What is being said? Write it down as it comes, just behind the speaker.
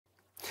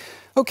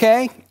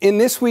Okay, in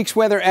this week's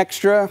Weather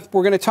Extra,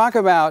 we're going to talk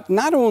about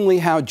not only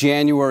how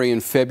January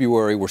and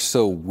February were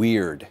so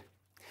weird,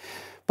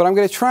 but I'm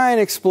going to try and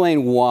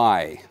explain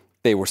why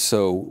they were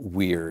so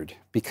weird,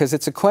 because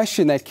it's a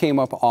question that came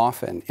up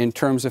often in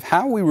terms of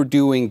how we were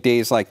doing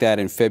days like that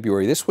in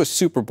February. This was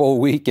Super Bowl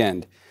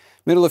weekend,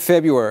 middle of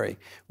February.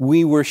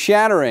 We were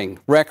shattering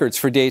records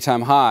for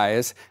daytime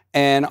highs,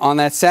 and on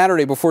that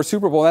Saturday before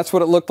Super Bowl, that's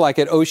what it looked like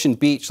at Ocean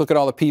Beach. Look at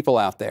all the people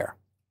out there.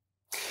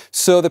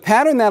 So the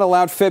pattern that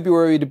allowed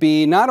February to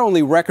be not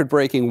only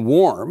record-breaking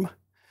warm,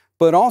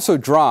 but also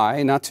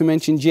dry, not to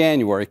mention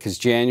January, because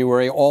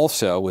January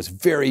also was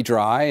very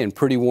dry and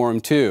pretty warm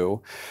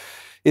too,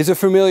 is a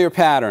familiar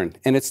pattern.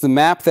 And it's the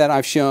map that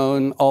I've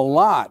shown a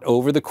lot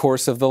over the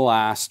course of the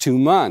last 2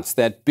 months,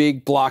 that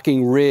big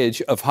blocking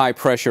ridge of high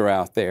pressure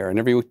out there. And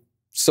every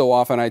so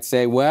often I'd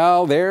say,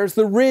 well, there's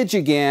the ridge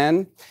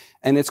again,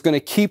 and it's going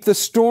to keep the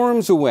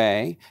storms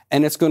away,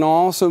 and it's going to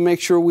also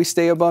make sure we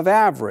stay above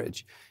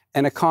average.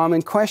 And a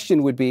common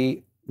question would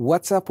be,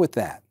 what's up with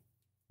that?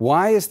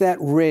 Why is that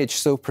ridge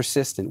so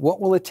persistent?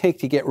 What will it take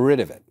to get rid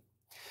of it?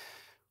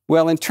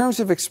 Well, in terms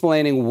of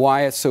explaining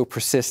why it's so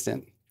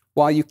persistent,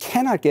 while you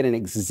cannot get an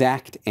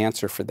exact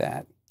answer for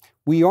that,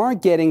 we are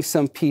getting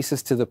some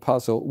pieces to the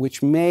puzzle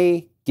which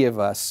may give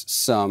us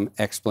some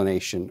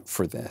explanation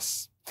for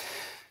this.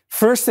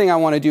 First thing I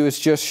want to do is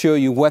just show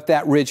you what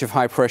that ridge of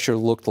high pressure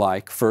looked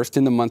like first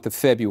in the month of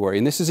February.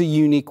 And this is a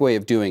unique way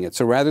of doing it.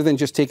 So rather than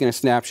just taking a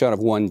snapshot of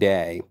one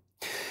day,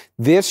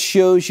 this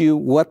shows you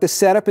what the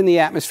setup in the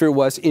atmosphere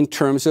was in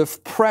terms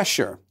of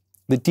pressure.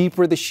 The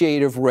deeper the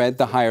shade of red,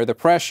 the higher the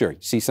pressure.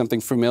 See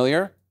something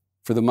familiar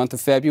for the month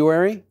of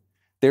February?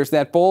 There's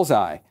that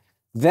bullseye.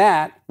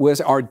 That was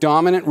our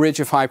dominant ridge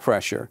of high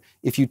pressure.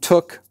 If you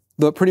took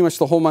pretty much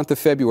the whole month of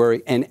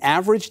February and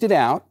averaged it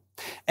out,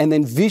 and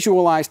then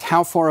visualized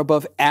how far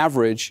above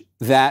average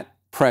that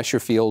pressure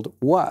field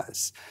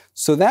was.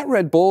 So that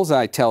red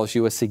bullseye tells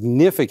you a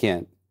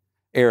significant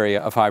area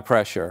of high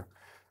pressure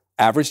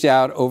averaged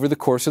out over the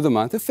course of the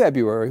month of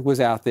February was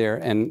out there,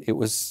 and it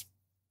was,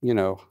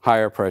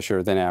 higher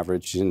pressure than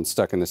average and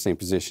stuck in the same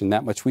position.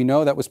 That much we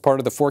know. That was part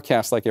of the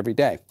forecast like every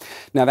day.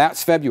 Now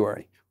that's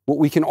February. What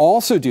we can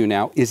also do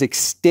now is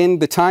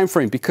extend the time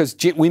frame, because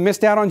we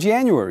missed out on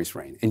January's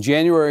rain, and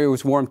January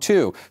was warm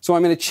too. So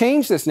I'm going to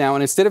change this now,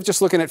 and instead of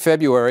just looking at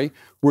February,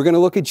 we're going to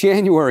look at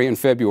January and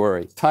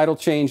February. Title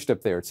changed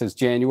up there. It says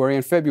January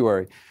and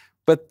February.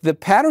 But the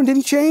pattern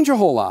didn't change a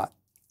whole lot.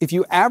 If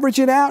you average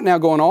it out now,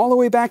 going all the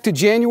way back to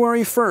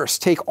January 1st,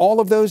 take all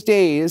of those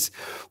days,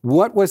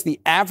 what was the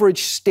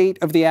average state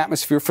of the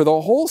atmosphere for the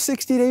whole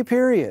 60-day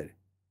period?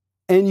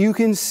 And you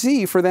can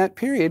see for that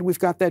period, we've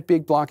got that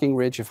big blocking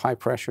ridge of high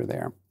pressure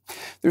there.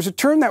 There's a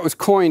term that was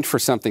coined for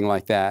something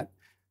like that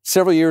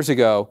several years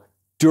ago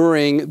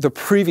during the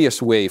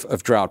previous wave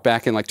of drought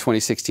back in like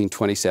 2016,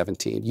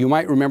 2017. You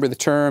might remember the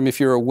term if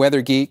you're a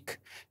weather geek.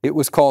 It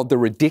was called the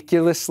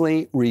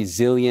ridiculously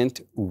resilient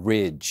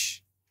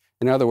ridge.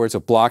 In other words, a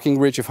blocking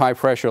ridge of high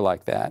pressure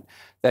like that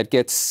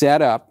gets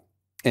set up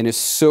and is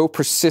so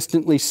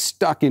persistently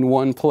stuck in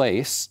one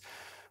place,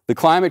 the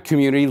climate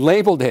community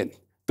labeled it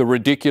the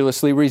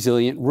ridiculously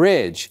resilient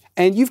ridge.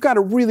 And you've got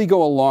to really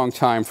go a long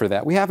time for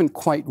that. We haven't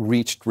quite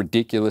reached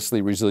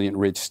ridiculously resilient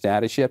ridge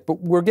status yet,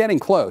 but we're getting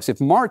close.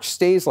 If March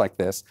stays like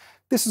this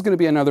is going to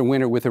be another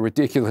winter with a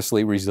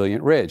ridiculously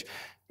resilient ridge.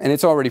 And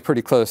it's already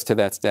pretty close to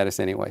that status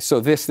anyway.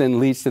 So this then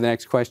leads to the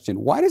next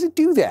question. Why does it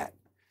do that?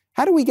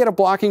 How do we get a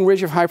blocking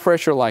ridge of high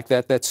pressure like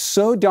that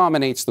so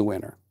dominates the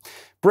winter,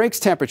 breaks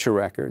temperature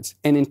records,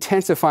 and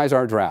intensifies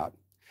our drought?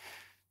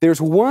 There's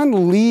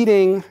one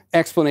leading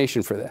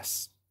explanation for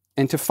this.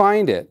 And to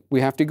find it, we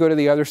have to go to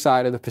the other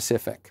side of the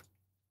Pacific.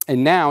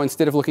 And now,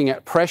 instead of looking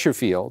at pressure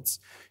fields,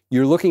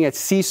 you're looking at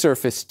sea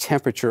surface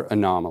temperature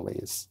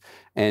anomalies.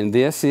 And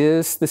this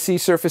is the sea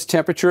surface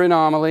temperature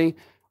anomaly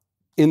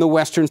in the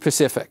Western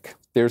Pacific.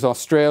 There's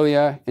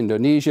Australia,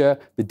 Indonesia.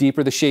 The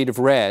deeper the shade of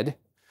red,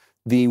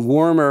 the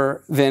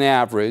warmer than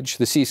average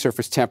the sea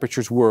surface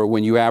temperatures were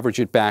when you average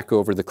it back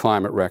over the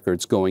climate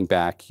records going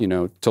back,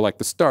 to like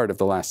the start of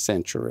the last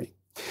century.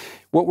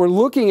 What we're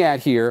looking at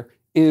here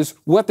is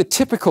what the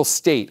typical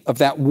state of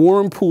that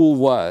warm pool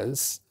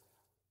was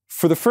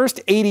for the first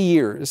 80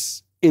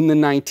 years in the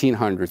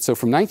 1900s. So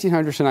from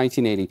 1900 to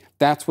 1980,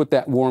 that's what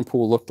that warm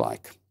pool looked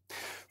like.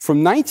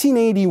 From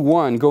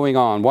 1981 going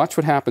on, watch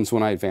what happens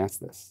when I advance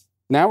this.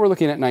 Now we're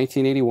looking at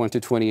 1981 to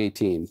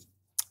 2018,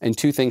 and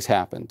two things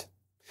happened.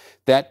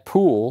 That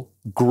pool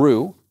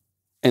grew,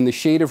 and the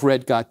shade of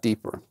red got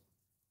deeper.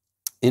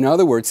 In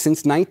other words,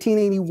 since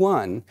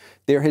 1981,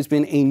 there has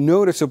been a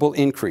noticeable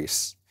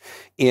increase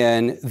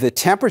in the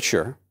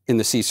temperature in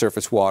the sea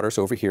surface waters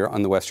over here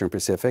on the Western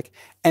Pacific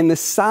and the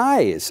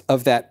size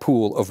of that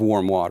pool of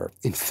warm water.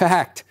 In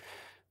fact,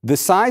 the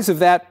size of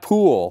that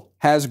pool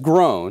has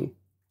grown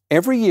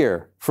every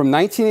year from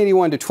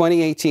 1981 to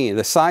 2018.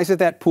 The size of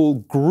that pool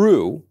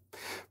grew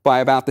by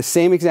about the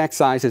same exact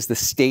size as the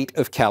state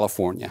of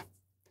California,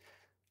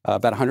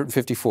 about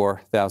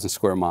 154,000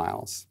 square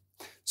miles.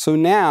 So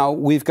now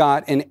we've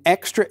got an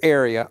extra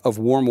area of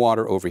warm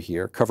water over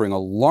here covering a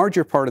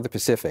larger part of the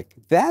Pacific.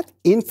 That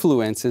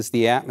influences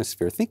the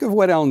atmosphere. Think of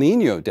what El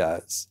Nino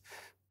does.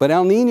 But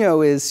El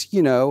Nino is,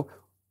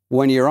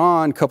 1 year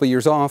on, a couple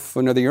years off,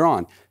 another year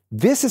on.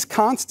 This is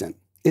constant.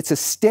 It's a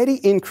steady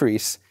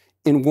increase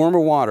in warmer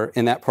water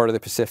in that part of the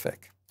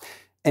Pacific.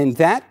 And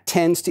that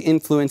tends to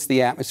influence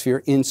the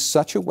atmosphere in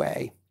such a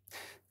way.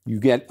 You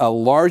get a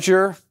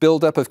larger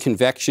buildup of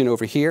convection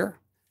over here.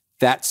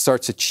 That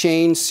starts a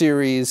chain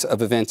series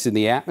of events in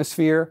the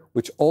atmosphere,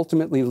 which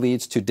ultimately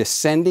leads to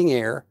descending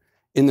air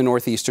in the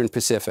northeastern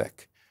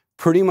Pacific,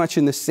 pretty much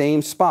in the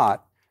same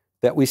spot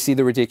that we see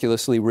the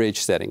ridiculously ridge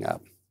setting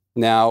up.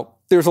 Now,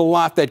 there's a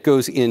lot that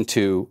goes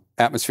into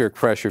atmospheric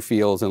pressure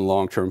fields and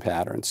long-term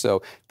patterns.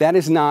 So that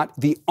is not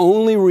the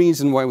only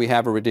reason why we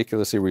have a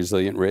ridiculously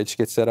resilient ridge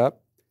get set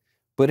up,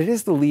 but it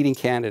is the leading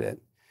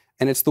candidate.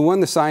 And it's the one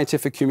the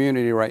scientific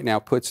community right now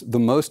puts the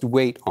most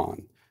weight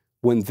on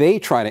when they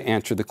try to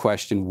answer the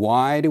question,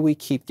 why do we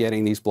keep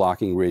getting these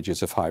blocking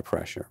ridges of high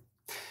pressure?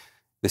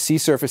 The sea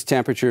surface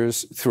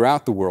temperatures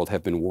throughout the world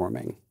have been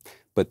warming,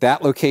 but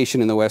that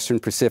location in the Western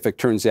Pacific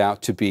turns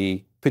out to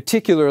be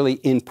particularly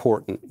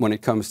important when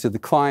it comes to the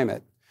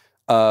climate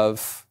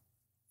of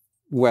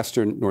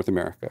Western North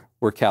America,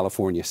 where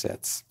California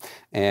sits.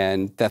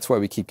 And that's why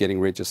we keep getting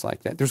ridges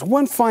like that. There's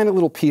one final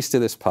little piece to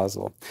this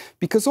puzzle.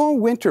 Because all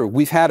winter,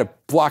 we've had a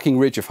blocking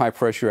ridge of high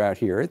pressure out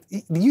here.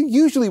 You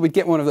usually would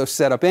get one of those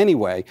set up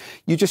anyway.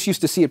 You just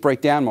used to see it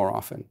break down more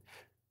often.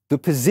 The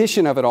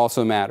position of it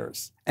also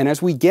matters. And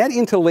as we get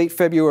into late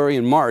February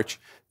and March,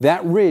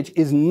 that ridge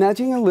is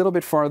nudging a little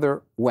bit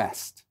farther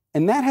west.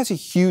 And that has a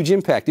huge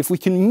impact. If we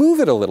can move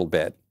it a little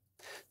bit,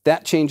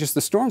 that changes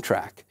the storm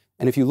track.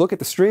 And if you look at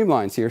the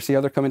streamlines here, see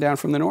how they're coming down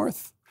from the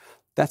north?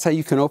 That's how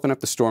you can open up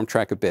the storm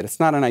track a bit. It's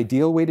not an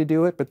ideal way to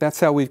do it, but that's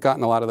how we've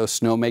gotten a lot of those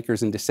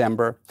snowmakers in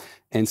December.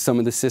 And some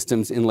of the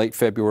systems in late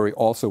February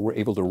also were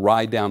able to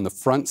ride down the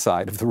front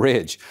side of the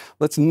ridge.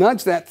 Let's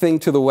nudge that thing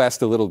to the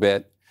west a little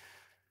bit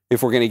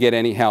if we're going to get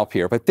any help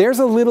here. But there's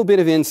a little bit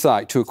of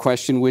insight to a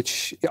question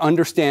which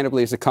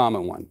understandably is a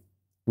common one.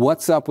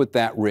 What's up with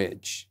that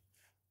ridge?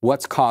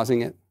 What's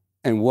causing it?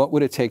 And what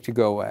would it take to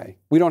go away?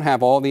 We don't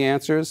have all the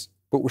answers,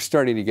 but we're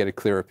starting to get a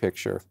clearer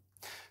picture.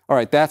 All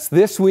right, that's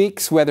this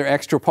week's Weather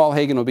Extra. Paul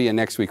Hagen will be in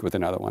next week with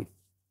another one.